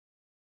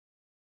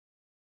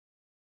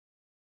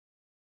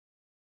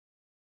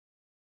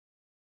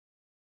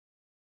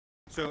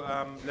So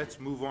let's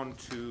move on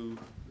to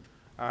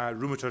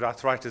rheumatoid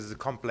arthritis is a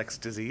complex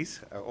disease.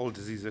 All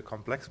diseases are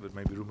complex, but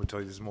maybe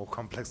rheumatoid is more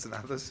complex than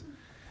others.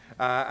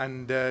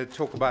 And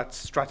talk about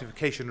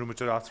stratification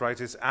rheumatoid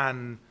arthritis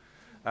and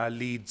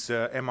leads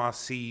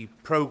MRC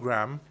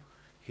program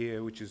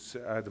here, which is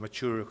the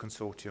Matura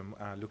Consortium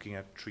looking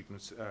at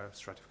treatment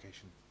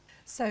stratification.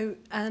 So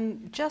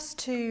just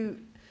to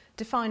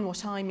define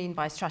what I mean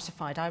by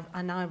stratified,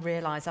 I now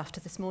realise after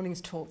this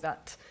morning's talk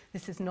that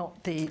this is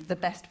not the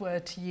best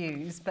word to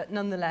use, but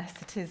nonetheless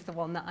it is the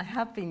one that I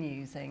have been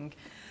using.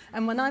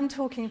 And when I'm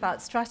talking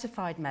about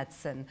stratified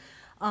medicine,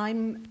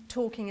 I'm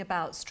talking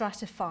about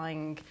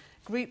stratifying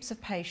groups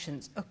of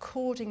patients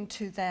according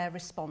to their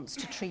response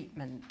to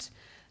treatment.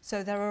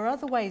 So there are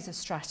other ways of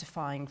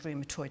stratifying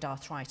rheumatoid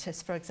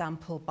arthritis, for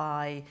example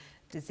by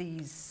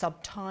disease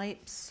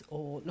subtypes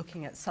or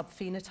looking at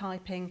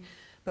subphenotyping.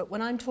 But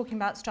when I'm talking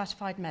about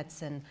stratified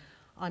medicine,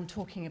 I'm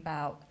talking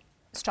about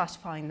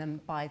stratifying them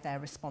by their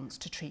response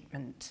to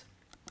treatment.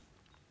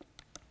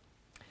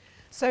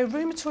 So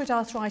rheumatoid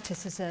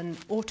arthritis is an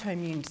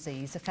autoimmune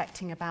disease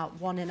affecting about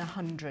 1 in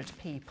 100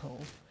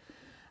 people.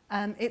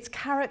 It's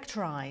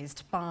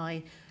characterised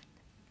by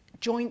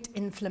joint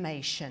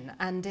inflammation,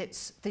 and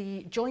it's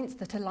the joints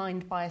that are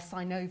lined by a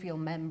synovial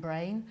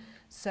membrane.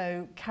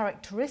 So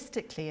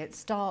characteristically, it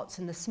starts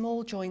in the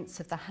small joints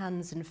of the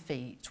hands and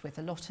feet with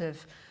a lot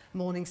of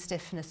morning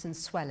stiffness and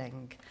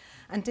swelling.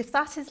 And if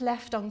that is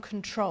left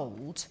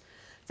uncontrolled,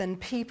 then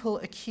people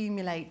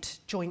accumulate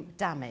joint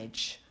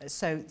damage.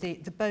 So the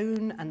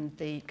bone and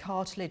the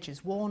cartilage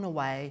is worn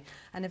away,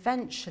 and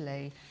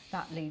eventually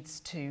that leads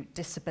to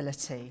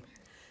disability.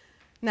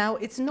 Now,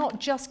 it's not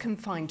just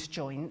confined to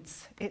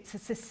joints, it's a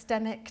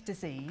systemic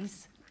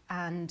disease,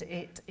 and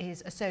it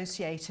is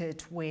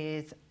associated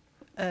with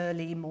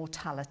early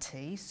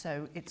mortality.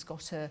 So it's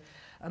got a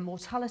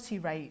mortality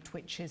rate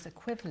which is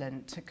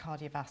equivalent to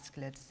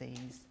cardiovascular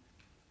disease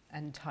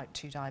and type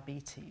 2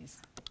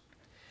 diabetes.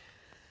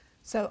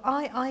 So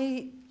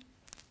I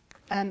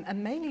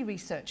am mainly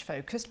research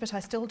focused, but I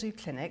still do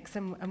clinics,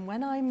 and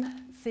when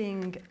I'm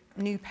seeing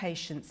new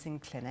patients in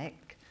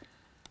clinic,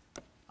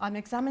 I'm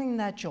examining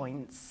their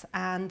joints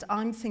and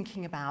I'm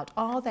thinking about,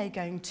 are they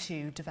going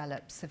to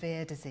develop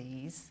severe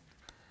disease?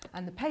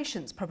 And the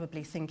patient's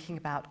probably thinking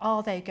about,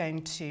 are they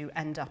going to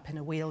end up in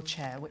a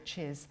wheelchair, which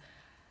is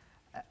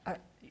a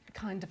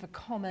kind of a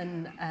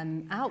common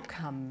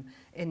outcome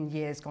in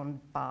years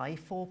gone by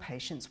for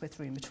patients with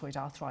rheumatoid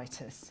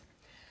arthritis.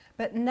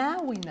 But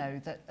now we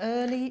know that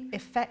early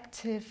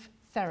effective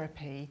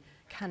therapy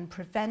can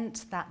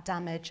prevent that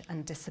damage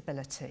and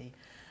disability.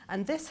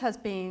 And this has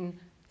been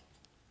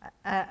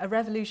a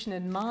revolution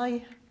in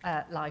my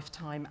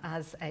lifetime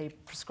as a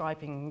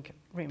prescribing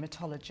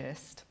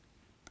rheumatologist.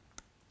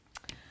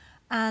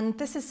 And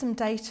this is some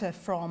data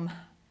from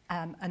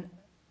a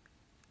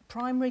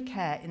primary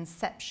care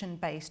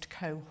inception-based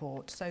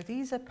cohort. So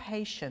these are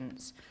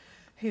patients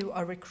who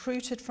are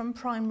recruited from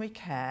primary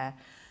care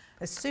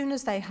as soon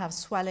as they have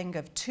swelling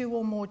of 2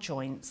 or more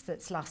joints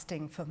that's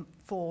lasting for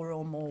 4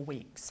 or more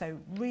weeks. So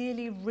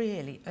really,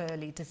 really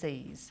early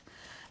disease.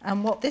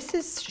 And what this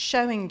is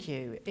showing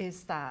you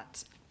is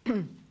that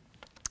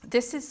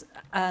this is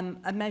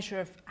a measure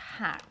of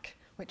HAQ,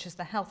 which is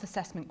the Health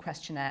Assessment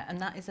Questionnaire, and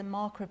that is a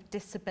marker of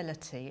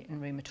disability in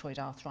rheumatoid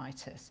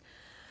arthritis.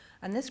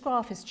 And this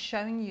graph is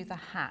showing you the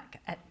HAQ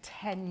at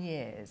 10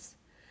 years.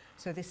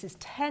 So this is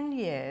 10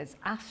 years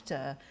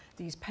after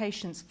these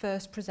patients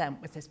first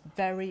present with this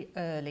very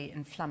early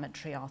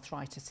inflammatory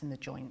arthritis in the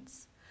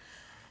joints.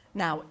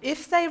 Now,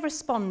 if they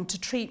respond to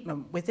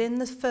treatment within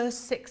the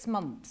first 6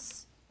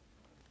 months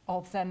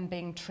of them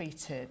being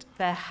treated,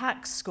 their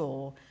HAQ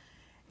score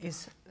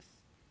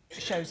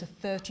shows a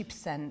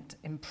 30%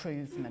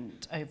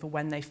 improvement over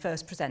when they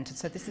first presented.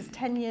 So this is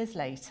 10 years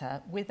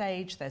later. With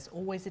age, there's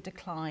always a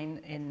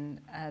decline in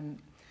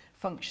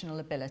functional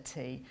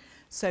ability.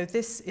 So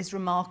this is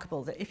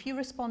remarkable that if you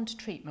respond to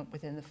treatment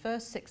within the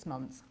first 6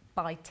 months,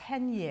 by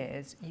 10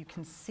 years, you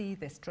can see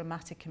this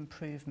dramatic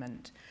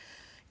improvement.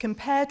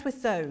 Compared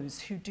with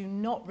those who do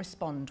not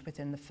respond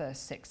within the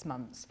first 6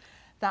 months,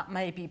 that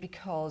may be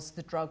because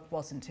the drug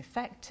wasn't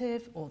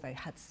effective or they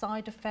had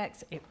side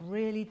effects. It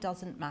really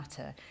doesn't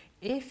matter.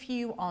 If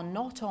you are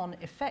not on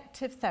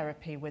effective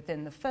therapy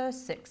within the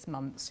first 6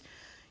 months,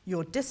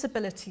 your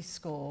disability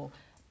score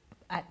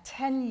at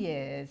 10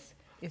 years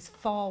is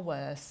far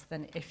worse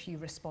than if you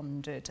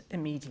responded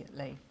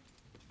immediately.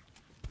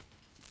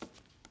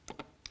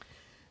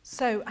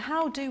 So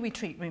how do we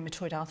treat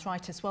rheumatoid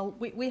arthritis? Well,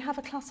 we have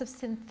a class of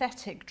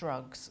synthetic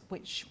drugs,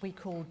 which we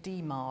call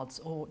DMARDs,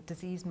 or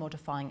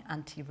disease-modifying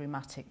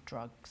anti-rheumatic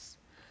drugs.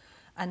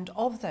 And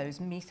of those,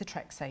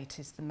 methotrexate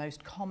is the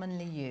most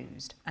commonly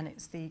used, and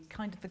it's the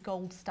kind of the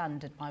gold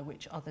standard by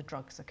which other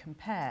drugs are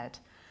compared.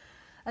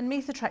 And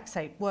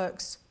methotrexate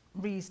works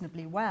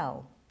reasonably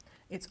well.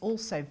 It's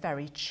also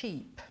very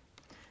cheap.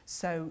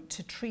 So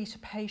to treat a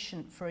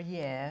patient for a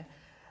year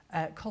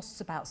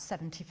costs about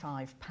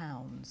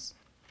 £75.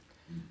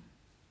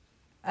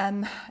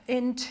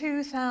 In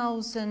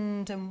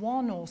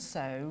 2001 or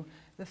so,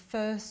 the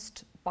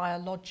first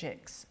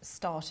biologics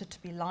started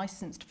to be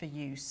licensed for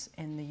use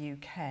in the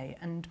UK.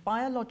 And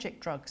biologic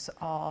drugs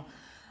are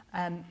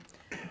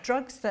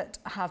drugs that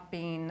have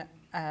been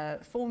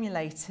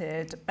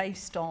formulated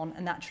based on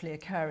a naturally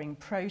occurring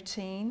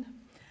protein,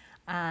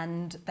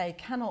 and they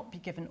cannot be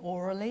given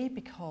orally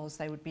because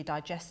they would be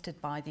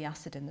digested by the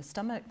acid in the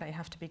stomach. They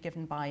have to be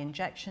given by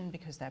injection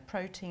because they're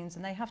proteins,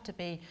 and they have to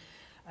be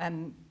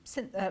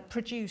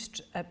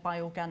produced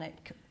by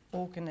organic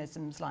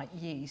organisms like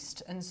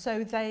yeast, and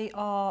so they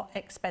are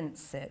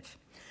expensive.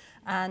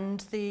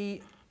 And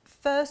the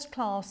first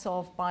class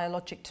of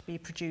biologic to be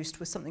produced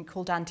was something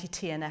called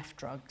anti-TNF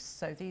drugs.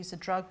 So these are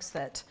drugs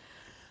that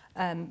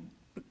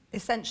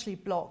essentially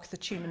block the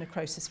tumour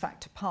necrosis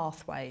factor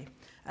pathway.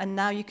 And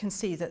now you can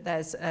see that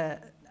there's a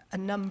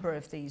number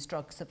of these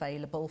drugs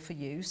available for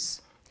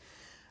use.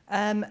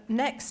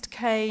 Next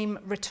came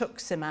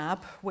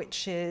rituximab,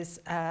 which is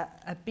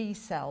a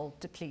B-cell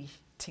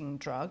depleting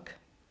drug.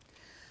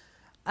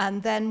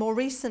 And then more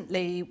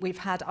recently, we've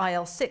had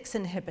IL-6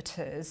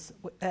 inhibitors,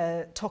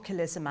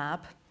 tocilizumab,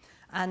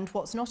 and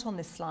what's not on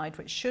this slide,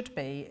 which should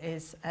be,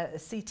 is a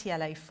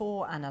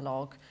CTLA-4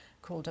 analogue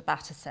called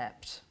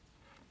abatacept.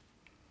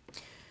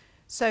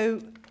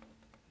 So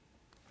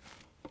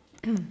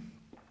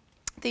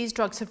these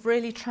drugs have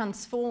really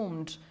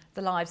transformed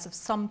the lives of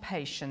some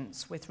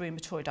patients with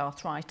rheumatoid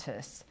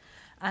arthritis,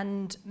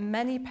 and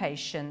many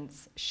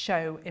patients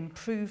show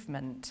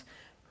improvement,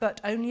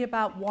 but only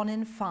about 1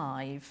 in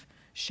 5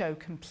 show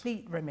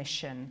complete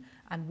remission,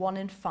 and 1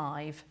 in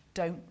 5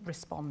 don't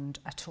respond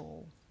at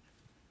all.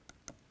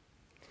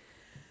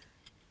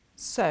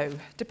 So,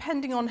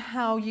 depending on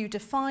how you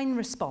define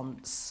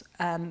response,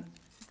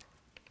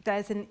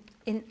 there's an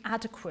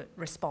inadequate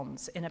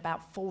response in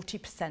about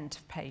 40%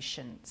 of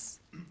patients.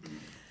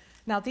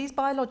 Now, these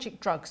biologic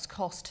drugs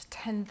cost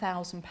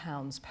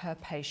 £10,000 per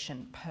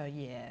patient per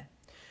year,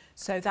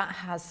 so that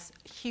has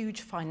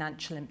huge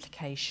financial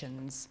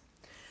implications.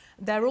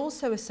 They're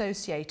also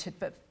associated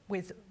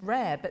with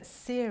rare but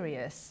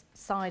serious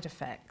side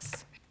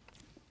effects.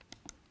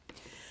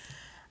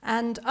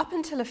 And up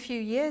until a few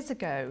years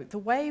ago, the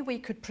way we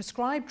could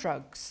prescribe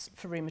drugs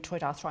for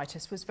rheumatoid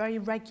arthritis was very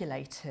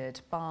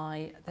regulated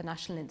by the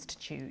National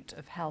Institute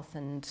of Health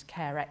and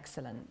Care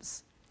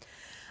Excellence.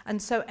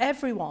 And so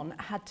everyone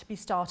had to be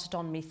started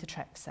on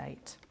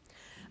methotrexate.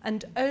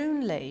 And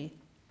only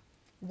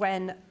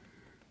when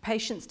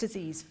patient's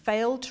disease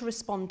failed to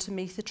respond to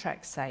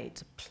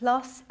methotrexate,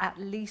 plus at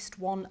least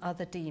one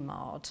other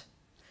DMARD,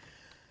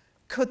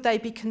 could they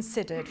be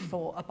considered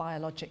for a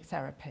biologic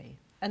therapy.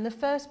 And the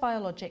first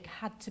biologic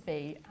had to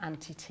be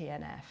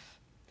anti-TNF.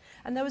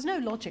 And there was no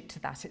logic to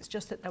that, it's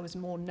just that there was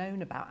more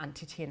known about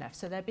anti-TNF,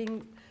 so they're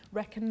being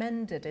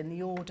recommended in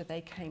the order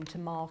they came to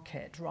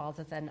market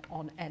rather than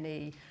on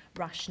any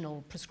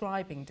rational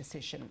prescribing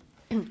decision.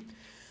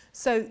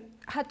 So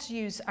had to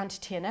use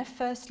anti-TNF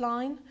first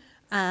line,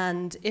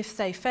 and if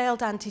they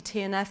failed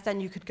anti-TNF, then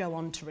you could go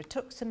on to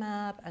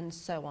rituximab and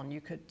so on.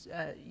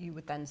 You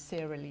would then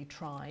serially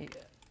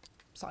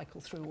cycle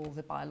through all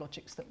the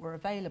biologics that were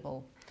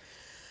available.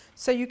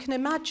 So you can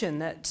imagine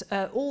that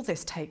all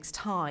this takes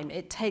time.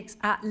 It takes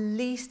at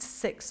least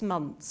 6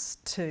 months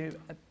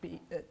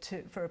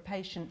for a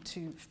patient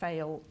to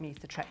fail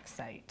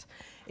methotrexate.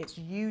 It's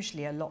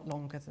usually a lot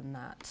longer than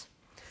that.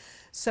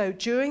 So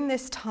during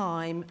this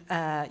time,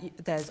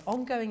 there's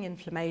ongoing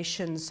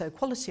inflammation, so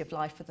quality of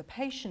life for the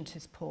patient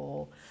is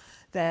poor.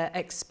 They're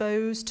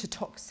exposed to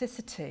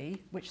toxicity,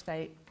 which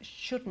they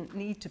shouldn't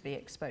need to be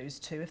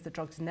exposed to if the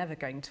drug's never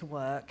going to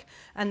work,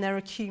 and they're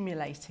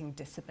accumulating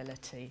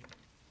disability.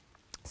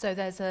 So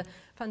there's a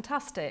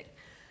fantastic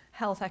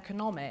health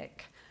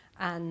economic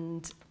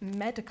and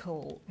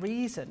medical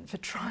reason for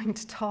trying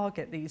to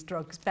target these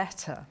drugs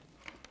better.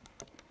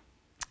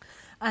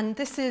 And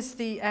this is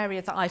the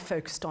area that I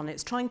focused on.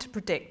 It's trying to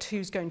predict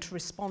who's going to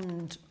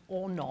respond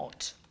or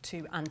not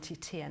to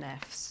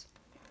anti-TNFs.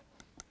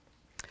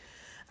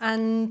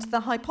 And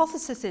the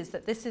hypothesis is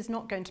that this is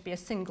not going to be a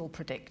single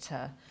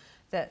predictor,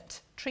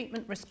 that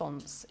treatment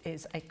response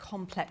is a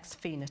complex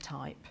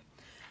phenotype.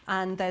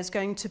 And there's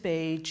going to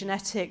be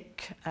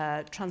genetic,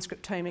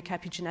 transcriptomic,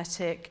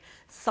 epigenetic,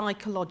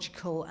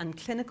 psychological and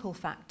clinical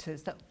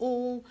factors that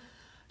all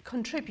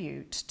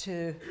contribute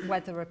to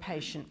whether a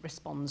patient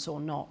responds or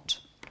not.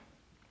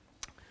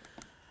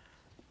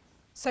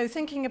 So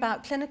thinking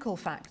about clinical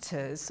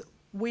factors,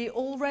 we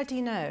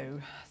already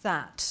know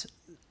that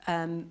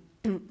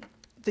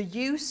the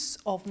use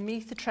of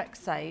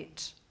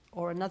methotrexate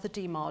or another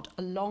DMARD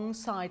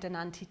alongside an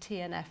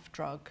anti-TNF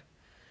drug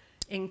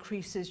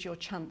increases your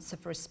chance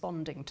of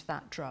responding to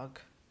that drug.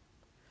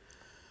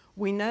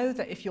 We know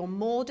that if you're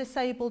more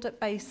disabled at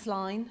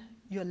baseline,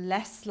 you're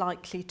less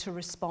likely to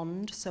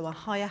respond, so a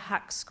higher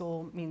HAQ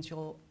score means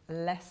you're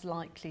less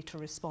likely to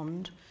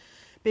respond.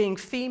 Being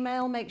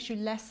female makes you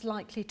less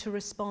likely to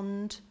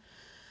respond,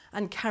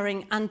 and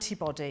carrying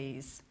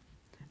antibodies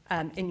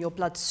in your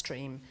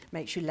bloodstream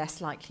makes you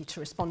less likely to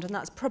respond, and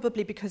that's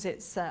probably because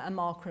it's a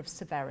marker of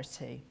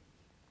severity.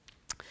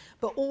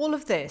 But all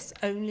of this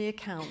only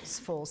accounts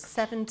for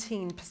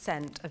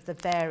 17% of the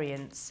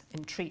variance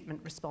in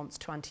treatment response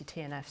to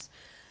anti-TNFs.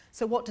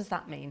 So what does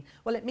that mean?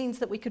 Well, it means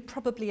that we could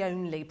probably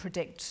only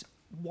predict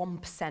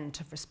 1%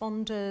 of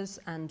responders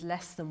and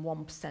less than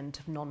 1%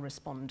 of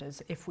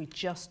non-responders if we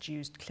just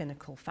used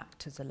clinical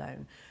factors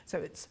alone. So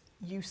it's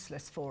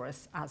useless for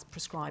us as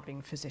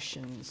prescribing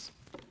physicians.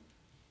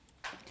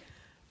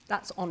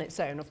 That's on its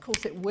own. Of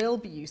course, it will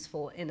be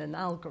useful in an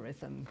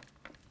algorithm.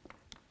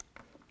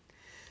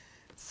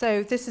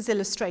 So this is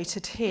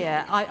illustrated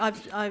here.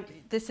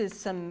 This is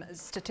some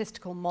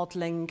statistical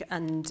modelling,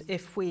 and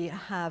if we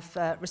have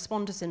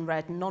responders in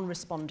red and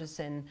non-responders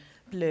in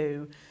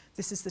blue,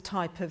 this is the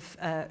type of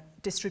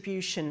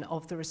distribution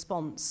of the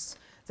response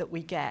that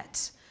we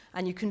get.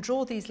 And you can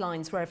draw these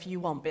lines wherever you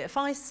want. But if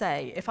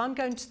I'm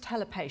going to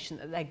tell a patient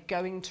that they're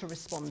going to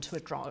respond to a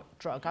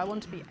drug, I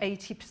want to be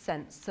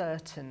 80%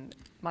 certain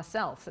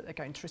myself that they're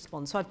going to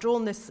respond. So I've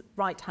drawn this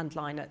right-hand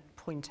line at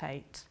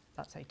 0.8,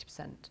 that's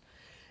 80%.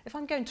 If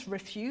I'm going to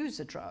refuse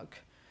a drug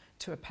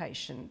to a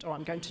patient, or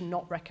I'm going to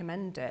not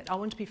recommend it, I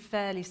want to be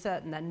fairly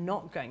certain they're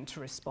not going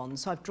to respond.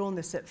 So I've drawn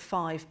this at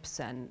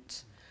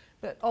 5%.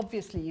 But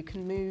obviously you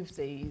can move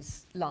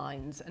these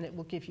lines and it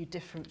will give you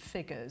different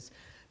figures.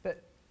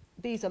 But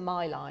these are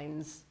my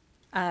lines,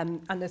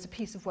 and there's a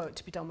piece of work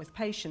to be done with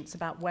patients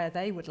about where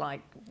they would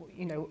like,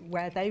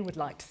 where they would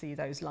like to see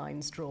those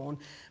lines drawn.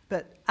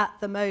 But at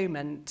the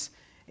moment,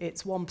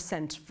 it's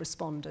 1% of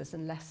responders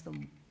and less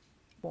than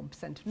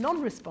 1% of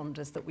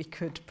non-responders that we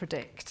could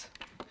predict.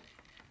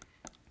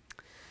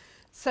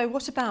 So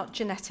what about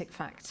genetic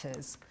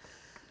factors?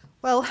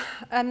 Well,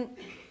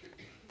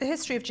 the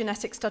history of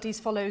genetic studies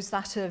follows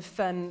that of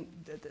the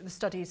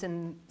studies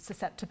in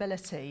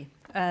susceptibility.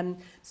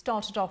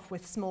 Started off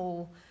with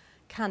small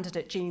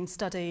candidate gene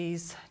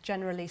studies,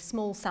 generally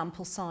small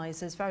sample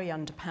sizes, very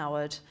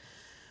underpowered.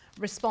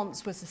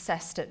 Response was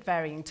assessed at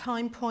varying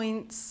time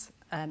points.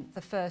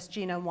 The first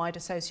genome-wide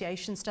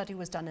association study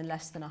was done in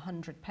less than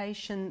 100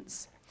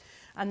 patients,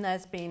 and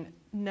there's been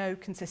no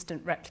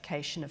consistent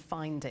replication of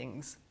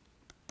findings.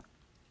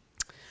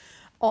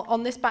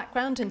 On this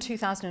background, in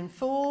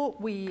 2004,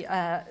 we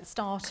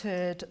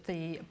started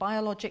the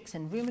Biologics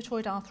in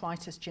Rheumatoid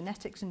Arthritis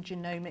Genetics and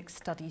Genomics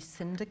Study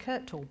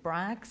Syndicate, or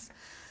BRAGS.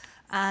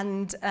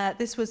 And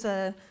this was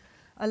a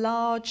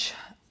large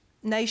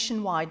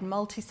nationwide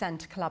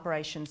multi-centre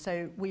collaboration.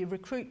 So we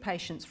recruit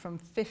patients from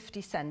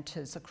 50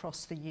 centres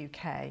across the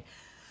UK.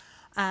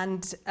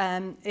 And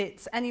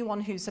it's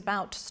anyone who's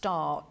about to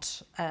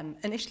start.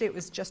 Initially, it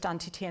was just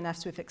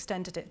anti-TNFs. We've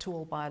extended it to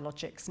all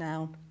biologics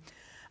now.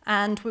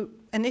 And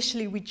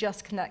initially, we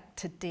just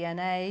collected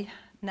DNA.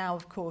 Now,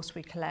 of course,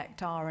 we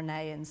collect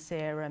RNA and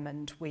serum,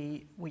 and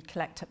we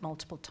collect at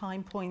multiple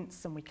time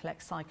points, and we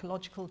collect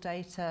psychological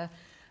data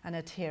and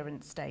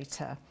adherence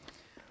data.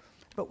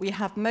 But we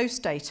have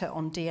most data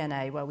on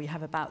DNA, where we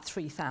have about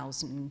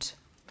 3,000.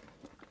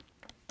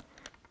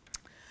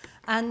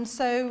 And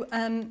so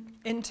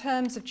in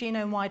terms of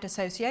genome-wide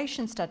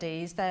association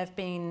studies, there have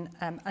been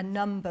a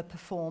number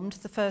performed.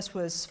 The first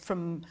was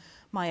from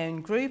my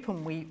own group,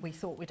 and we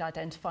thought we'd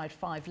identified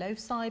 5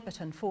 loci, but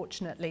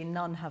unfortunately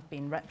none have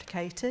been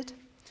replicated.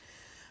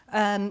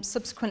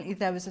 Subsequently,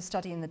 there was a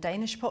study in the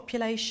Danish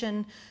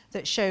population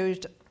that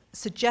showed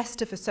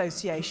suggestive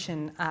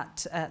association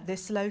at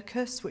this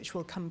locus, which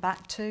we'll come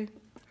back to.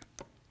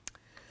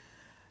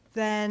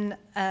 Then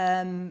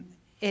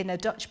in a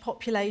Dutch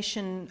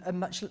population,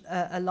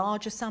 a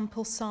larger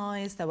sample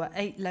size, there were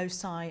 8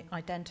 loci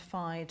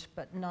identified,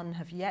 but none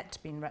have yet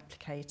been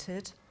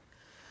replicated.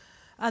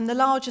 And the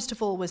largest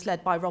of all was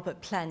led by Robert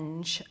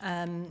Plenge,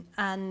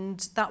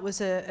 and that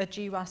was a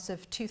GWAS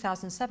of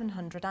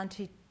 2,700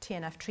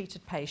 anti-TNF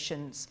treated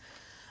patients.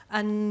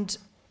 And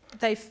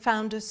they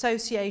found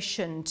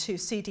association to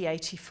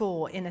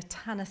CD84 in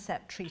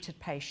etanercept treated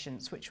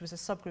patients, which was a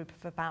subgroup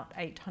of about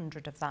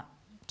 800 of that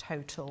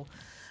total.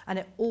 And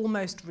it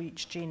almost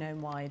reached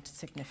genome-wide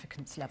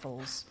significance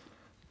levels.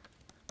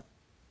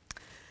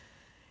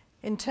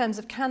 In terms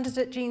of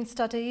candidate gene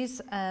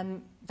studies,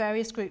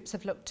 various groups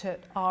have looked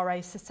at RA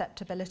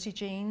susceptibility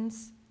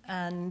genes,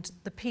 and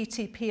the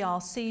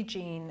PTPRC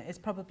gene is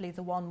probably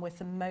the one with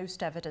the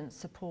most evidence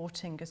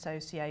supporting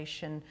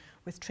association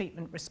with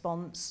treatment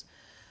response.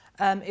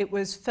 It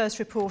was first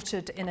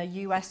reported in a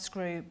US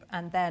group,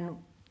 and then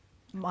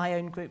my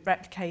own group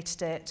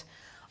replicated it.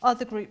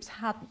 Other groups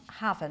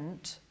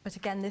haven't, but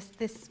again,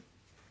 this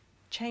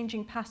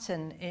changing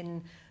pattern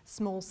in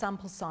small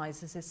sample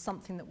sizes is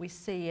something that we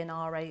see in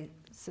RA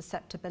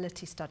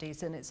susceptibility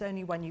studies, and it's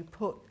only when you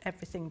put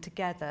everything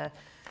together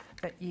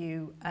that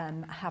you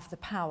have the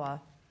power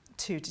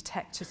to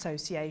detect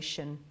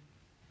association.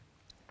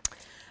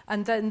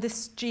 And then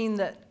this gene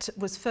that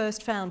was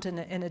first found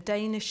in a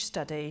Danish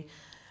study,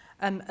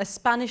 a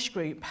Spanish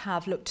group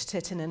have looked at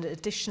it in an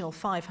additional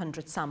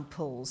 500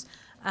 samples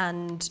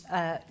and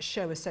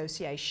show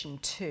association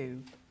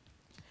too.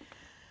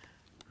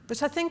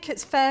 But I think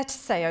it's fair to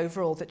say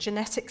overall that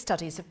genetic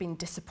studies have been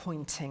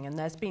disappointing, and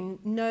there's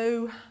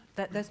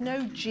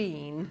no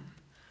gene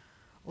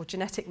or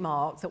genetic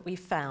mark that we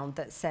found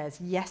that says,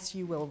 yes,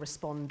 you will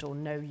respond or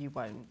no, you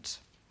won't.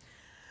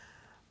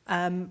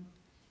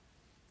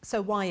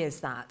 So why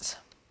is that?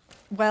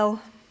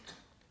 Well,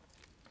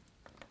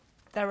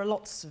 there are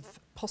lots of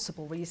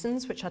possible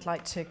reasons which I'd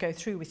like to go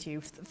through with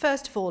you.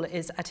 First of all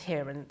is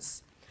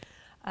adherence.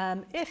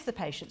 If the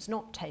patient's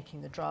not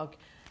taking the drug,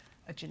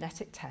 a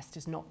genetic test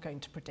is not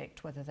going to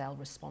predict whether they'll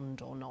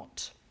respond or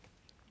not.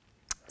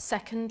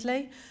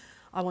 Secondly,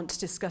 I want to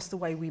discuss the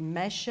way we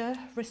measure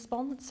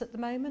response at the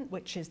moment,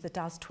 which is the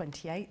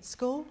DAS28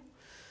 score.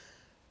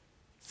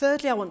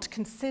 Thirdly, I want to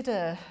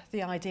consider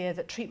the idea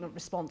that treatment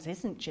response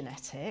isn't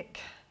genetic.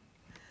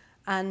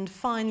 And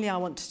finally, I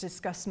want to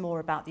discuss more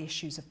about the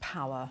issues of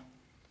power.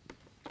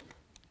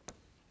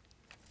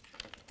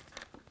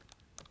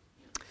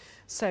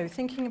 So,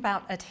 thinking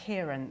about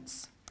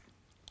adherence.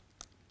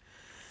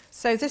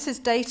 So this is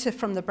data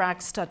from the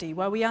Bragg study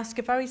where we ask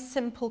a very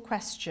simple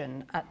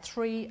question at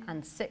 3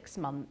 and 6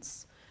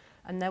 months,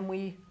 and then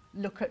we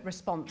look at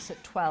response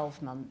at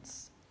 12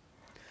 months.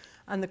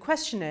 And the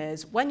question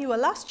is, when you were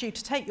last due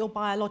to take your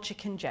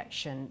biologic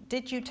injection,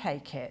 did you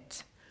take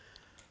it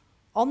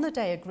on the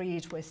day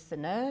agreed with the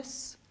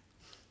nurse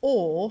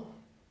or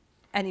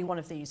any one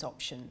of these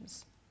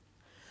options?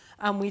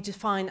 And we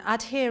define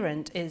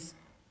adherent is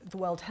the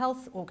World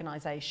Health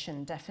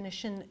Organization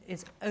definition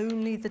is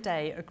only the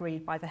day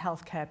agreed by the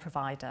healthcare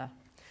provider.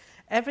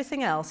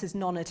 Everything else is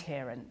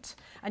non-adherent.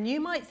 And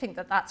you might think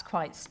that that's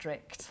quite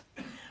strict.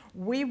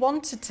 We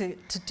wanted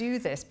to do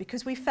this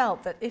because we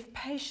felt that if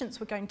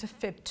patients were going to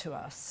fib to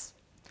us,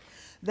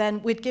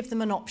 then we'd give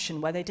them an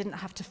option where they didn't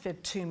have to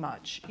fib too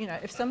much. You know,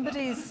 if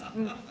somebody's,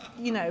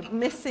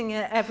 missing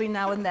it every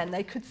now and then,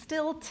 they could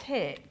still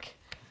tick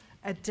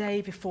a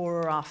day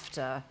before or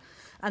after.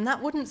 And that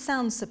wouldn't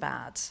sound so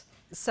bad.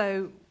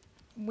 So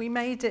we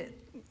made it,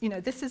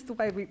 this is the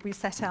way we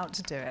set out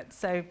to do it.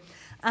 So,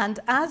 and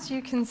as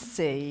you can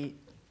see,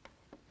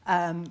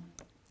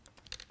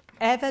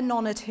 ever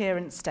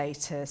non-adherent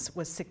status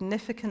was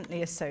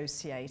significantly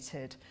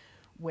associated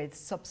with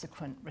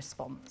subsequent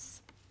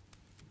response,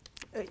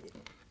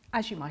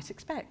 as you might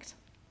expect.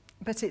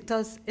 But it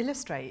does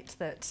illustrate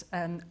that,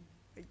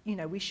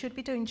 we should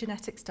be doing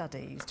genetic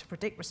studies to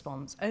predict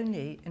response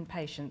only in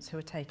patients who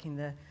are taking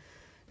the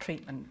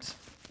treatment.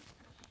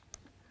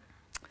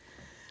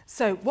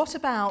 So what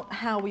about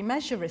how we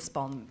measure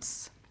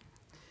response?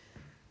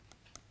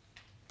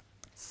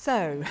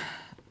 So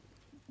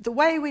the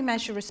way we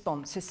measure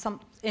response is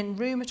in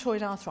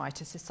rheumatoid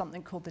arthritis is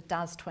something called the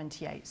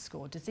DAS28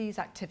 score, disease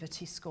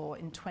activity score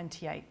in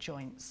 28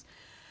 joints.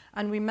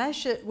 And we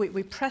measure,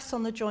 we press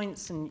on the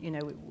joints and,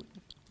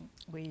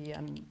 we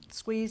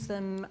squeeze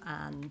them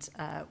and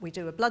we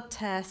do a blood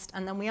test,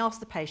 and then we ask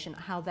the patient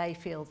how they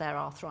feel their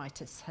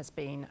arthritis has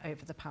been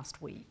over the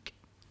past week.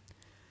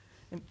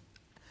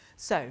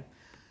 So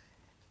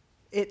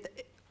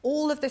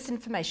all of this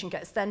information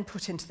gets then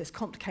put into this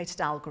complicated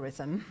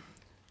algorithm.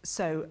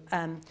 So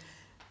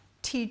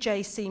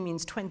TJC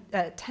means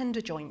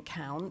tender joint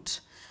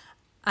count,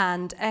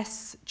 and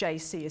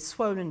SJC is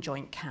swollen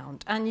joint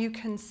count. And you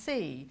can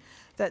see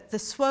that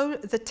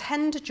the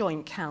tender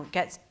joint count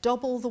gets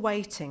double the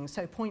weighting,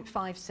 so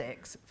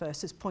 0.56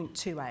 versus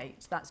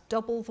 0.28. That's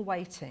double the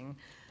weighting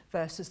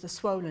versus the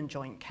swollen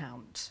joint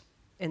count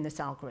in this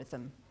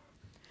algorithm.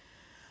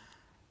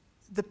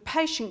 The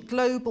patient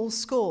global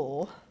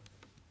score,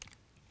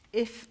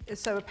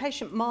 so a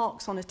patient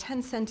marks on a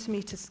 10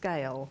 centimetre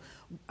scale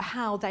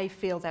how they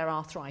feel their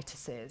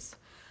arthritis is.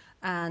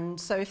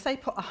 And so if they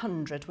put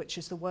 100, which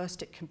is the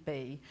worst it can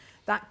be,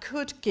 that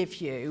could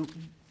give you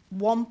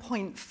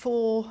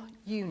 1.4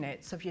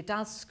 units of your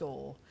DAS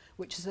score,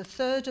 which is a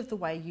third of the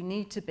way you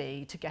need to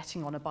be to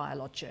getting on a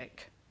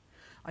biologic.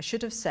 I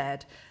should have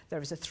said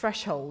there is a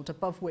threshold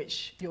above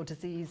which your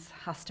disease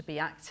has to be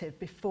active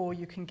before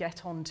you can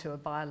get onto a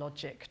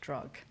biologic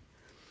drug.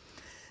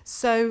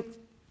 So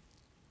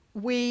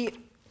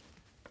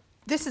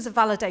this is a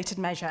validated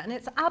measure, and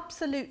it's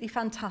absolutely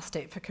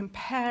fantastic for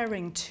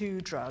comparing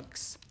two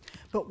drugs.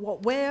 But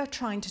what we're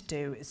trying to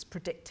do is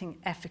predicting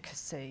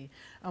efficacy,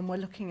 and we're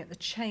looking at the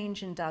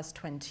change in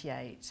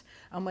DAS28,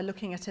 and we're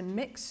looking at a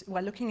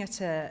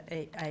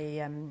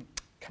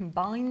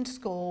combined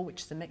score,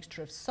 which is a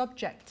mixture of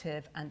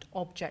subjective and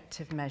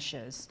objective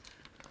measures.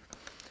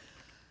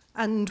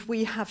 And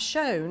we have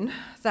shown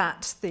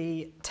that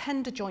the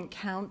tender joint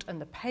count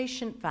and the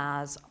patient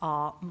VAS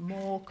are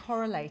more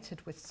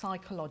correlated with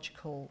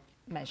psychological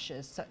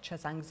measures such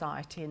as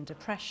anxiety and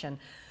depression.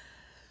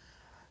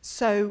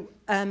 So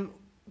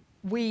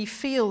we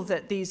feel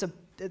that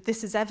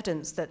this is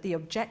evidence that the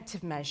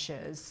objective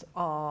measures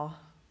are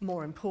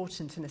more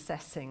important in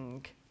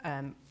assessing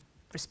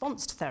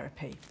response to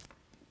therapy.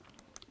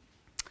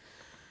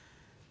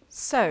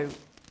 So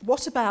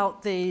what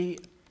about the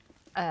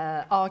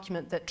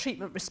argument that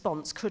treatment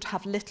response could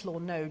have little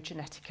or no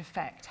genetic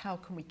effect? How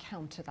can we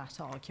counter that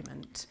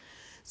argument?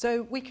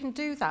 So we can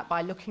do that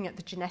by looking at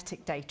the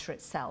genetic data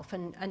itself,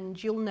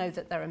 and you'll know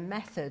that there are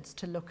methods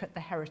to look at the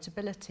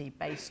heritability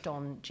based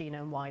on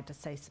genome-wide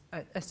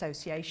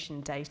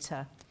association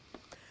data.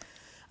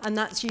 And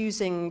that's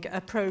using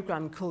a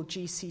program called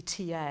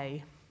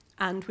GCTA.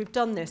 And we've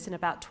done this in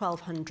about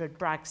 1,200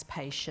 Bragg's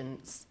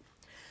patients.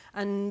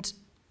 And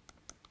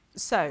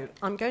so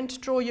I'm going to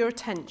draw your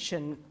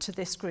attention to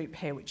this group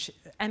here, which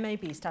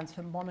MAB stands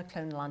for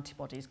monoclonal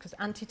antibodies, because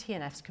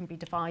anti-TNFs can be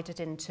divided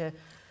into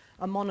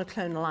a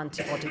monoclonal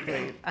antibody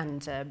group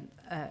and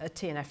a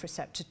TNF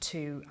receptor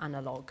 2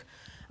 analogue.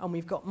 And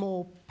we've got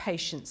more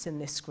patients in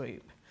this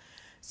group.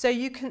 So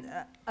you can,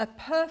 a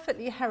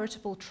perfectly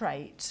heritable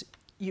trait,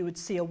 you would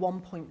see a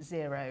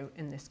 1.0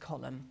 in this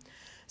column.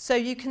 So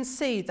you can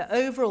see that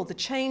overall the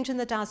change in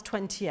the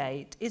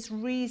DAS28 is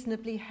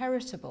reasonably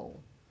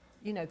heritable.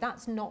 You know,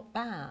 that's not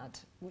bad.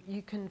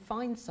 You can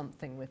find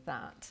something with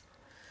that.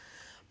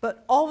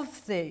 But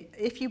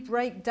if you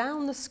break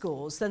down the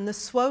scores, then the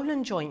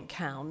swollen joint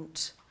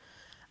count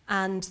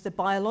and the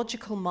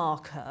biological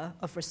marker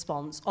of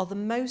response are the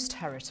most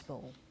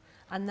heritable.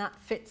 And that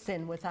fits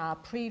in with our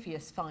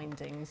previous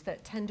findings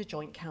that tender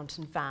joint count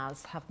and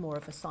VAS have more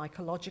of a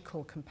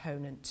psychological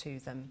component to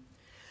them.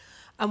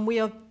 And we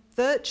are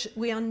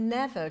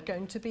never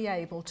going to be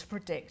able to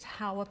predict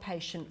how a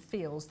patient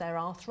feels their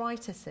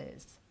arthritis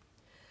is,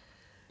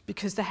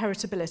 because the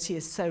heritability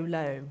is so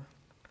low.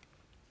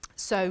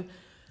 So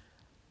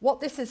what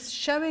this is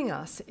showing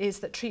us is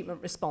that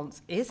treatment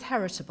response is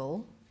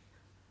heritable.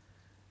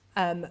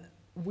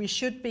 We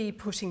should be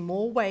putting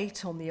more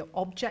weight on the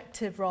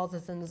objective rather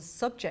than the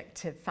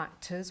subjective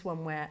factors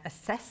when we're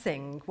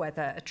assessing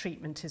whether a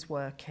treatment is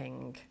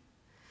working.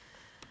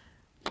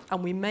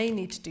 And we may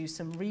need to do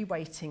some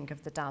reweighting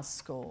of the DAS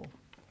score.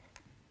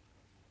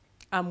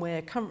 And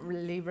we're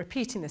currently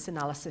repeating this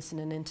analysis in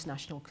an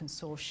international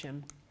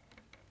consortium.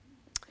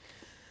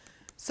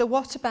 So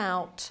what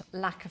about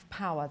lack of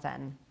power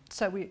then?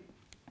 So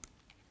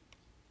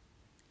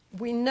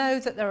we know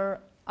that there are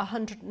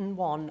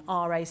 101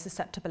 RA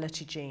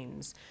susceptibility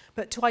genes,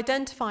 but to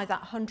identify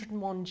that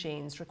 101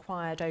 genes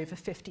required over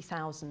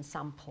 50,000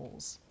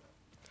 samples.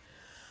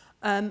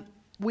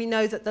 We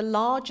know that the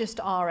largest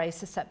RA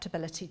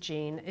susceptibility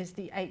gene is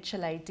the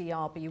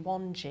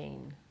HLA-DRB1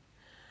 gene.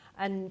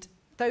 And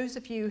those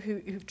of you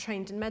who've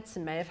trained in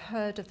medicine may have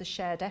heard of the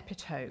shared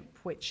epitope,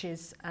 which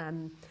is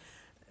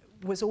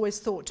was always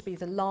thought to be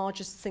the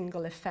largest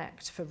single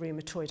effect for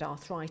rheumatoid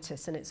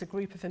arthritis, and it's a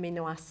group of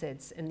amino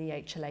acids in the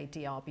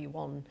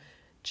HLA-DRB1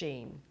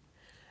 gene.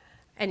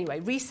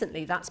 Anyway,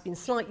 recently that's been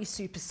slightly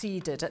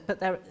superseded, but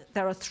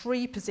there are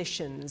 3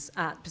 positions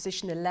at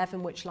position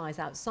 11, which lies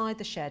outside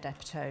the shared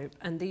epitope,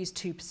 and these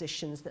 2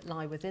 positions that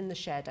lie within the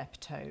shared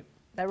epitope.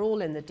 They're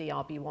all in the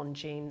DRB1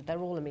 gene, they're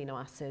all amino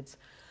acids,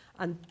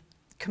 and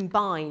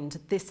combined,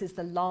 this is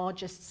the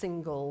largest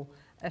single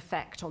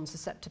effect on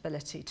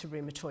susceptibility to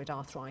rheumatoid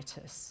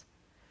arthritis.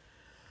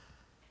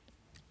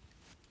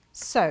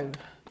 So,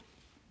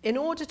 in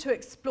order to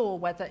explore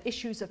whether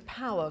issues of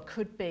power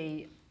could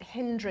be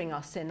hindering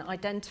us in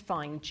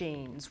identifying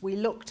genes, we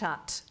looked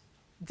at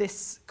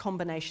this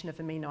combination of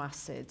amino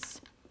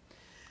acids.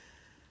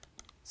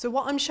 So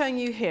what I'm showing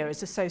you here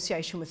is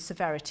association with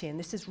severity, and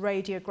this is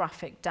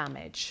radiographic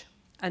damage.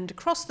 And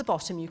across the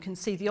bottom you can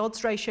see the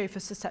odds ratio for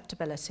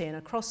susceptibility, and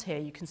across here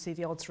you can see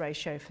the odds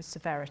ratio for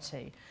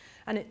severity.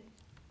 And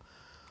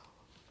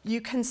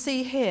you can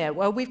see here,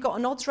 well, we've got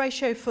an odds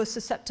ratio for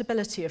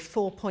susceptibility of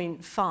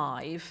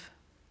 4.5.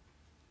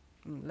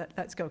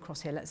 Let's go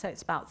across here. Let's say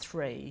it's about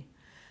 3.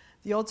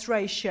 The odds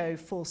ratio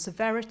for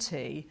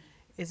severity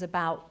is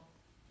about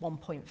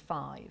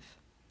 1.5.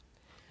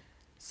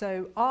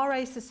 So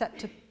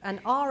an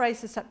RA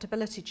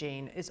susceptibility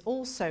gene is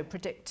also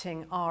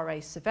predicting RA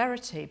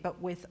severity,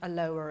 but with a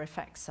lower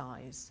effect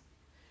size.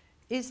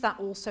 Is that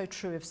also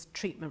true of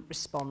treatment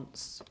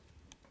response?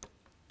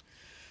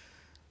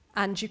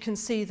 And you can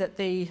see that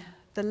the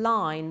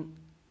line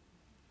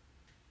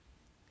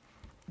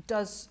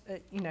does,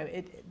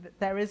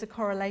 there is a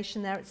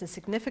correlation there. It's a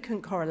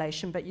significant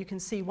correlation, but you can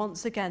see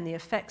once again the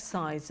effect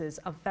sizes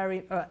are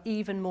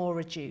even more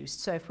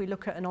reduced. So if we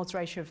look at an odds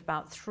ratio of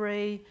about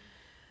 3,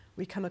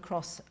 we come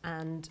across,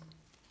 and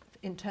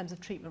in terms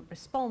of treatment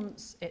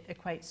response, it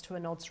equates to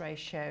an odds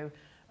ratio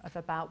of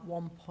about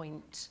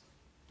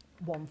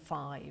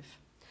 1.15.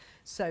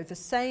 So the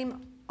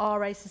same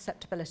RA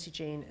susceptibility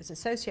gene is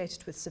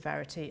associated with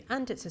severity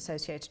and it's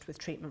associated with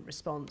treatment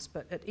response,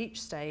 but at each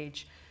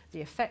stage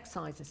the effect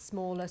size is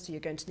smaller, so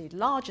you're going to need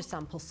larger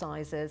sample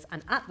sizes,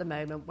 and at the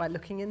moment we're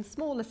looking in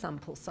smaller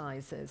sample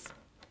sizes.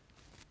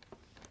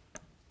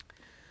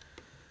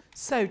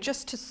 So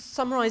just to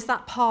summarise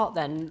that part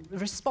then,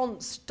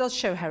 response does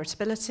show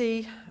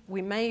heritability.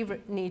 We may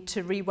need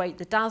to reweight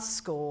the DAS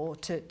score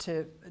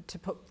to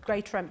put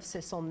greater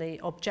emphasis on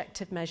the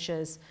objective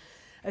measures.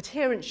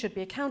 Adherence should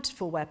be accounted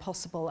for where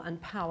possible,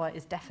 and power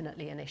is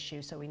definitely an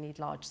issue, so we need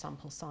large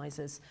sample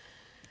sizes.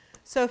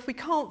 So if we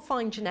can't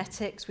find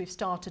genetics, we've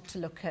started to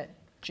look at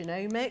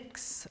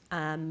genomics,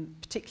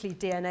 particularly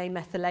DNA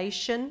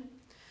methylation,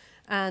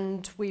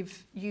 and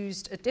we've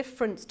used a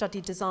different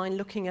study design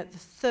looking at the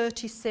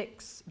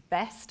 36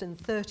 best and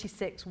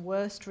 36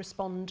 worst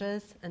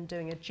responders and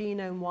doing a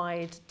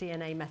genome-wide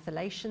DNA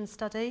methylation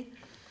study.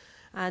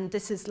 And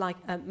this is like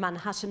a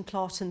Manhattan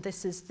plot, and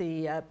this is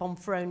the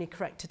Bonferroni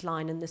corrected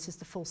line, and this is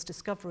the false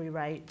discovery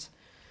rate.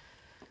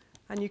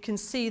 And you can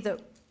see that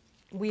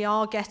we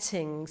are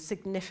getting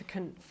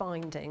significant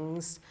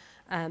findings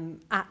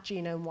at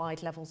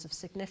genome-wide levels of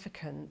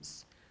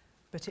significance,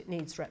 but it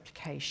needs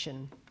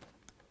replication.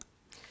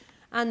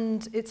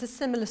 And it's a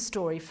similar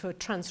story for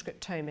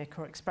transcriptomic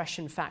or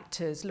expression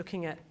factors,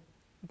 looking at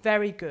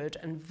very good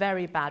and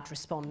very bad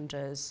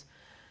responders,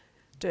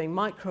 doing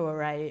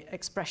microarray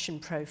expression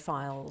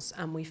profiles,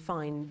 and we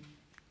find,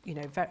 you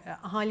know,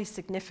 highly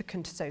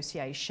significant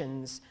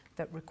associations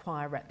that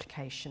require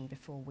replication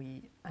before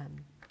we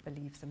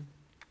believe them.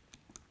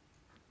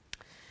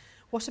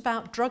 What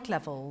about drug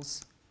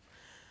levels?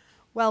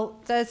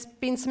 Well, there's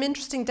been some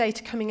interesting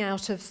data coming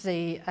out of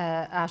the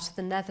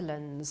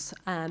Netherlands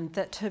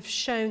that have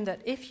shown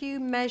that if you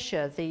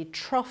measure the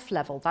trough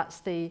level, that's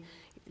the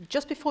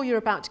just before you're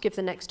about to give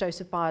the next dose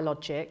of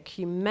biologic,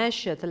 you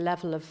measure the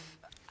level of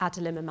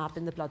adalimumab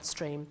in the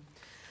bloodstream.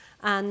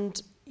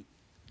 And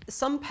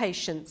some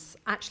patients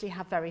actually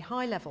have very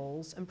high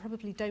levels and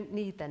probably don't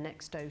need their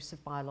next dose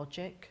of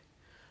biologic.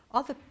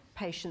 Other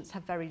patients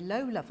have very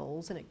low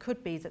levels, and it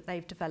could be that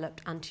they've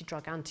developed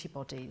anti-drug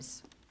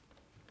antibodies.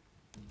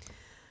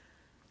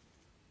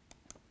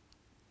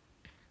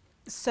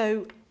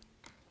 So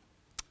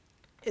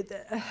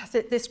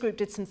this group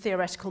did some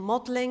theoretical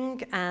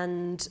modelling,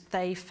 and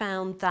they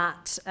found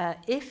that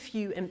if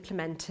you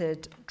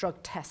implemented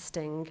drug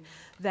testing,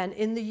 then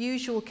in the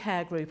usual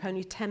care group,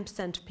 only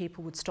 10% of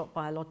people would stop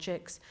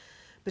biologics.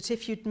 But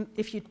if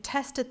you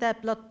tested their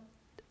blood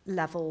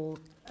level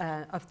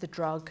of the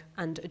drug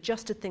and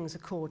adjusted things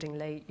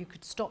accordingly, you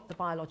could stop the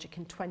biologic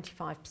in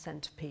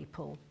 25% of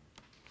people.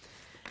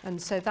 And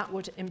so that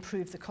would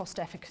improve the cost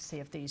efficacy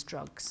of these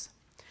drugs.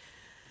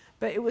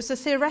 But it was a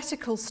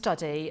theoretical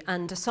study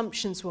and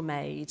assumptions were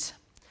made.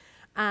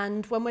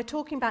 And when we're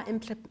talking about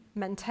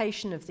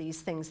implementation of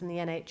these things in the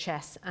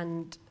NHS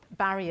and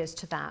barriers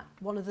to that,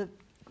 one of the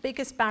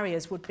biggest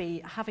barriers would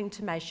be having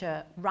to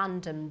measure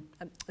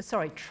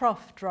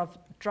trough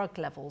drug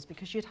levels,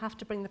 because you'd have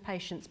to bring the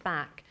patients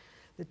back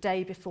the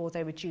day before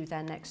they were due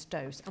their next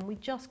dose. And we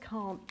just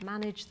can't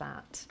manage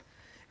that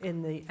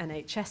in the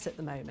NHS at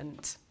the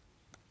moment.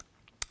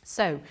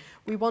 So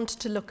we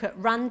wanted to look at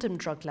random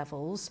drug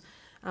levels.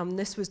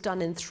 This was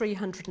done in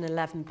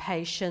 311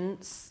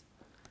 patients.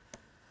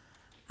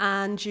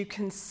 And you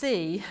can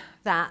see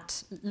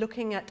that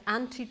looking at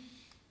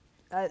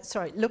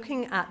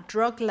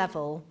drug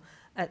level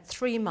at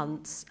 3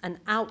 months and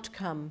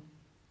outcome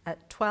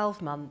at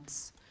 12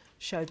 months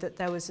showed that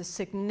there was a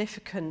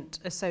significant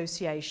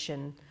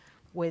association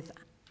with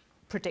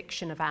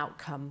prediction of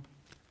outcome.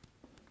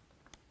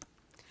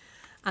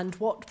 And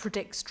what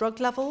predicts drug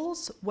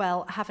levels?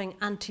 Well, having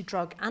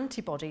anti-drug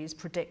antibodies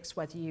predicts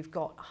whether you've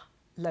got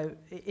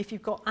if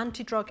you've got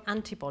anti-drug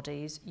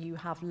antibodies, you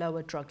have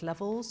lower drug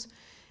levels.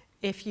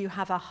 If you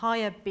have a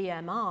higher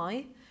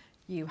BMI,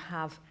 you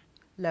have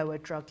lower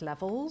drug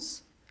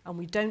levels. And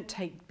we don't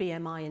take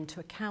BMI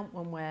into account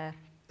when we're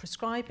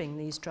prescribing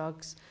these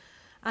drugs.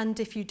 And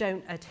if you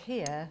don't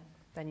adhere,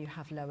 then you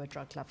have lower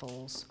drug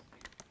levels.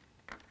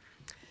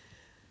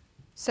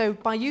 So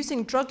by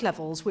using drug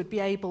levels, we'd be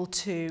able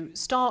to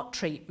start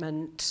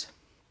treatment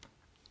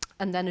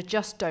and then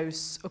adjust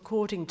dose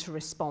according to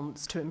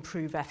response to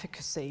improve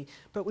efficacy.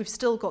 But we've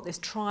still got this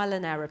trial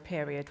and error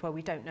period where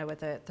we don't know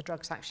whether the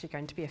drug's actually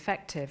going to be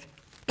effective.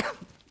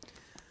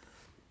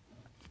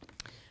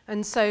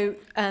 And so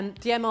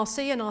the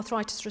MRC and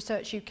Arthritis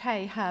Research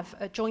UK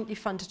have jointly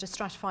funded a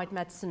stratified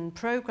medicine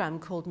programme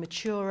called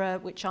Matura,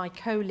 which I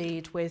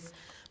co-lead with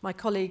my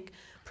colleague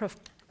Prof.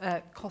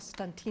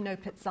 Costantino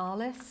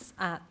Pizzalis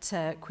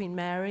at Queen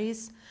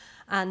Mary's,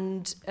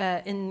 and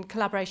in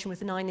collaboration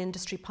with 9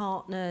 industry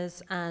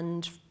partners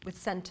and with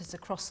centres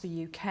across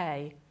the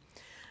UK.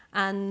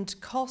 And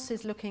COS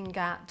is looking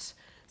at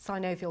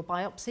synovial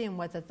biopsy and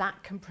whether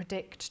that can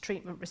predict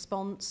treatment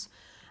response.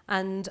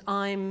 And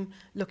I'm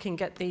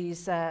looking at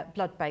these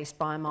blood-based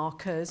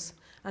biomarkers.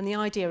 And the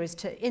idea is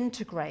to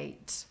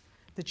integrate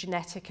the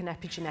genetic and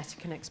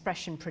epigenetic and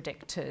expression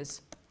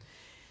predictors.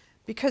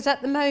 Because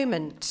at the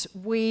moment,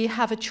 we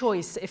have a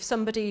choice. If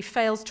somebody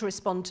fails to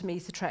respond to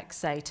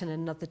methotrexate and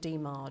another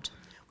DMARD,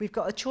 we've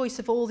got a choice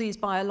of all these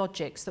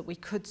biologics that we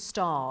could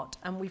start,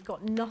 and we've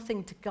got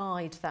nothing to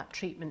guide that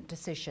treatment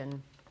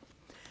decision.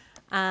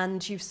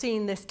 And you've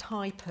seen this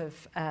type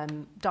of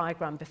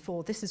diagram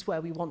before. This is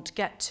where we want to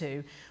get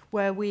to,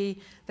 where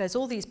there's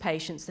all these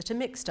patients that are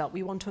mixed up.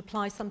 We want to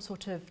apply some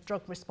sort of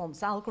drug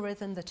response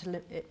algorithm that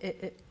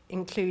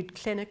include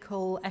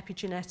clinical,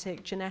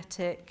 epigenetic,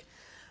 genetic,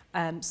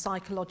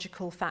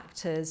 psychological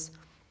factors,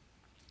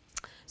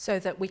 so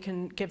that we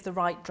can give the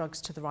right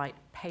drugs to the right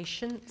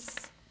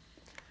patients.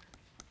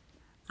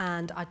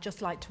 And I'd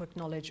just like to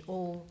acknowledge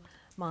all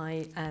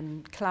my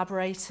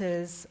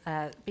collaborators,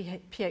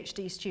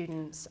 PhD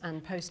students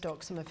and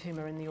postdocs, some of whom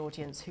are in the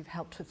audience, who've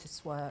helped with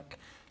this work.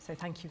 So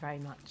thank you very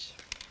much.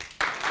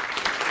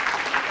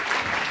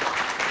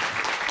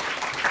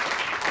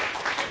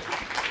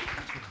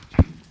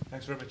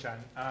 Thanks very much,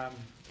 Anne.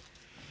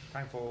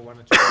 Time for one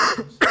or two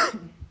questions.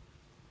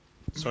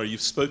 Sorry,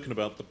 you've spoken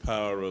about the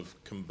power of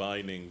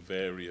combining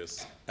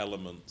various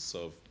elements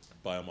of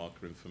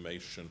biomarker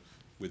information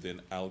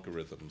within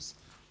algorithms.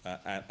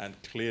 And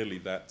clearly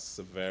that's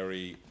a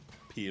very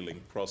appealing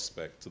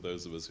prospect to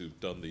those of us who've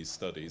done these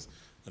studies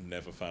and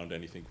never found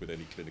anything with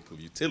any clinical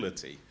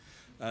utility.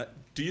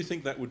 Do you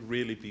think that would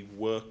really be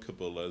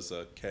workable as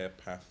a care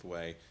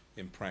pathway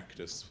in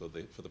practice for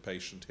the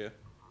patient here?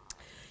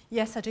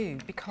 Yes, I do,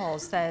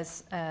 because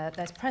there's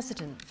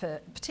precedent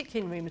for,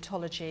 particularly in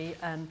rheumatology,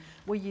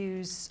 we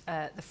use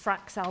the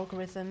FRAX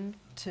algorithm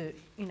to,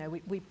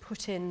 we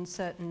put in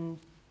certain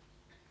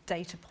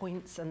data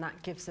points and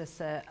that gives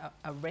us a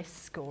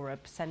risk or a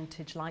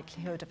percentage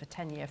likelihood of a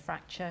 10-year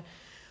fracture.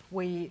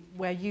 We're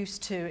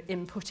used to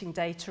inputting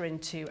data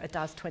into a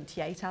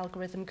DAS28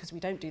 algorithm because we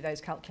don't do those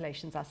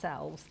calculations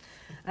ourselves.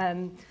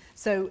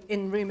 So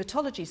in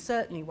rheumatology,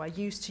 certainly we're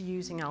used to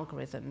using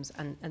algorithms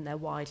and they're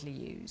widely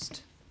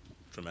used.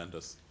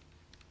 Tremendous.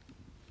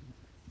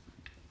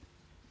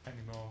 Any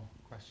more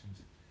questions?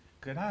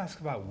 Can I ask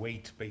about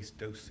weight-based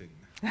dosing?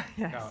 Yes.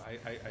 Now,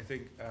 I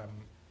think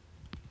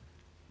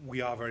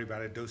we are very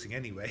bad at dosing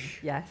anyway.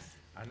 Yes.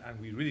 And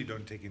we really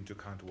don't take into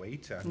account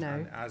weight. And, No.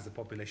 and as the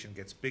population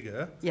gets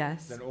bigger,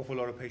 Yes. then an awful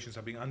lot of patients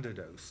are being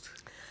underdosed.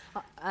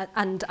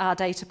 And our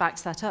data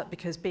backs that up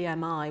because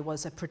BMI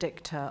was a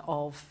predictor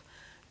of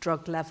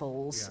drug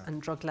levels, Yeah.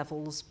 and drug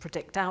levels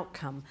predict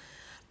outcome.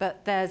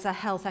 But there's a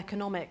health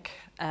economic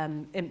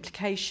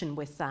implication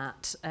with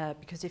that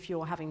because if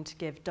you're having to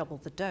give double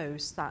the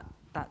dose, that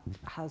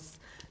has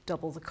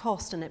double the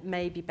cost, and it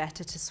may be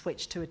better to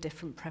switch to a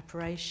different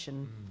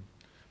preparation.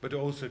 But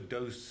also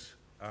dose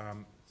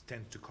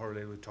tends to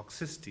correlate with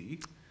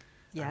toxicity.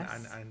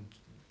 Yes. And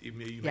you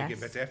may Yes.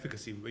 get better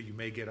efficacy, but you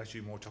may get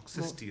actually more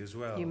toxicity as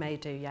well. You may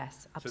do,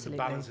 yes, absolutely. So the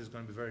balance is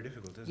going to be very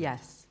difficult, isn't it?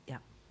 Yes, yeah.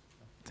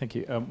 Thank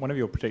you. One of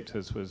your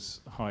predictors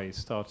was high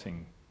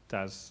starting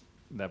DAS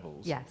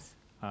levels. Yes.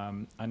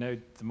 I know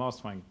the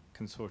Mastermind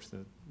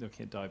Consortium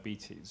looking at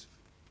diabetes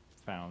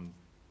found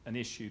an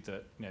issue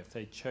that if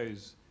they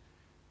chose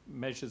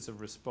measures of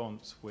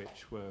response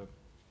which were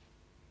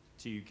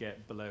do you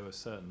get below a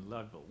certain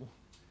level,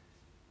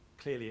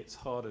 clearly it's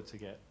harder to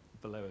get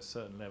below a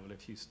certain level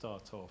if you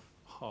start off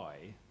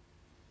high.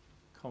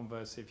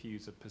 Conversely, if you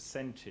use a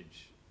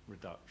percentage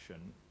reduction,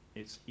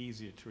 it's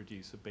easier to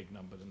reduce a big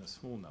number than a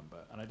small number.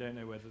 And I don't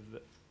know whether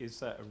is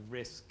that a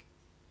risk,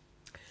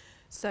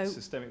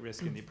 systemic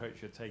risk in the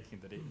approach you're taking,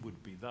 that it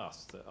would be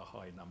thus that a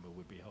high number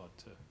would be hard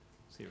to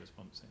see a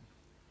response in?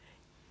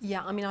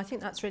 Yeah, I mean, I think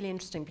that's really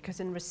interesting because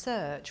in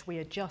research we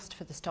adjust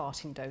for the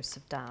starting dose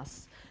of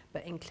DAS,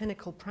 but in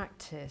clinical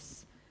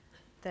practice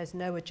there's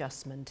no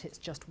adjustment, it's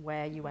just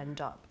where you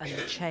end up and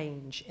the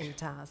change in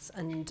DAS.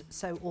 And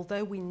so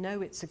although we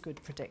know it's a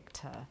good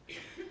predictor,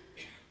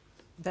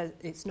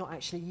 it's not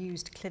actually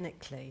used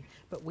clinically,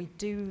 but we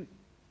do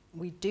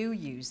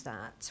use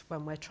that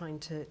when we're trying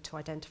to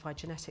identify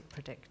genetic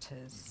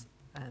predictors,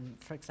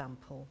 for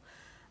example.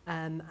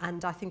 And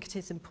I think it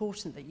is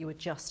important that you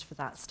adjust for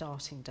that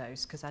starting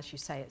dose because, as you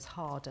say, it's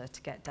harder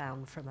to get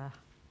down from a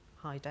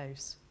high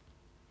dose.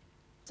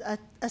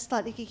 A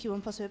slightly geeky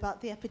one possibly about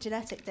the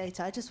epigenetic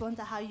data. I just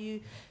wonder how you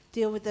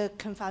deal with the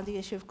confounding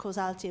issue of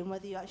causality and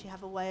whether you actually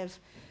have a way of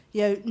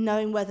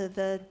knowing whether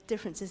the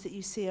differences that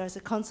you see are as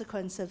a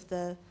consequence of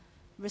the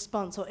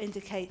response or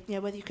indicate,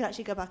 whether you can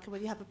actually go back and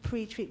whether you have a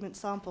pre-treatment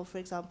sample, for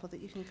example,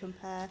 that you can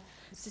compare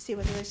to see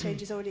whether those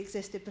changes already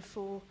existed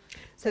before.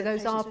 So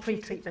those are patients were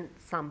treated. pre-treatment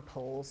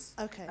samples.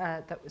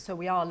 Okay. So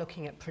we are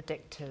looking at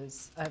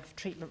predictors of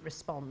treatment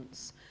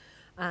response.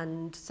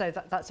 And so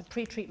that's a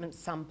pre-treatment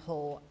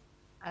sample.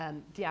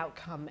 The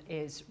outcome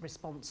is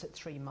response at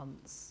 3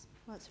 months.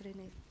 Well, that's really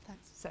neat.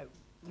 Thanks. So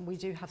we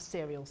do have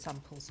serial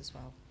samples as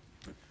well.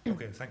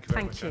 Okay, thank you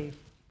very much. Thank you.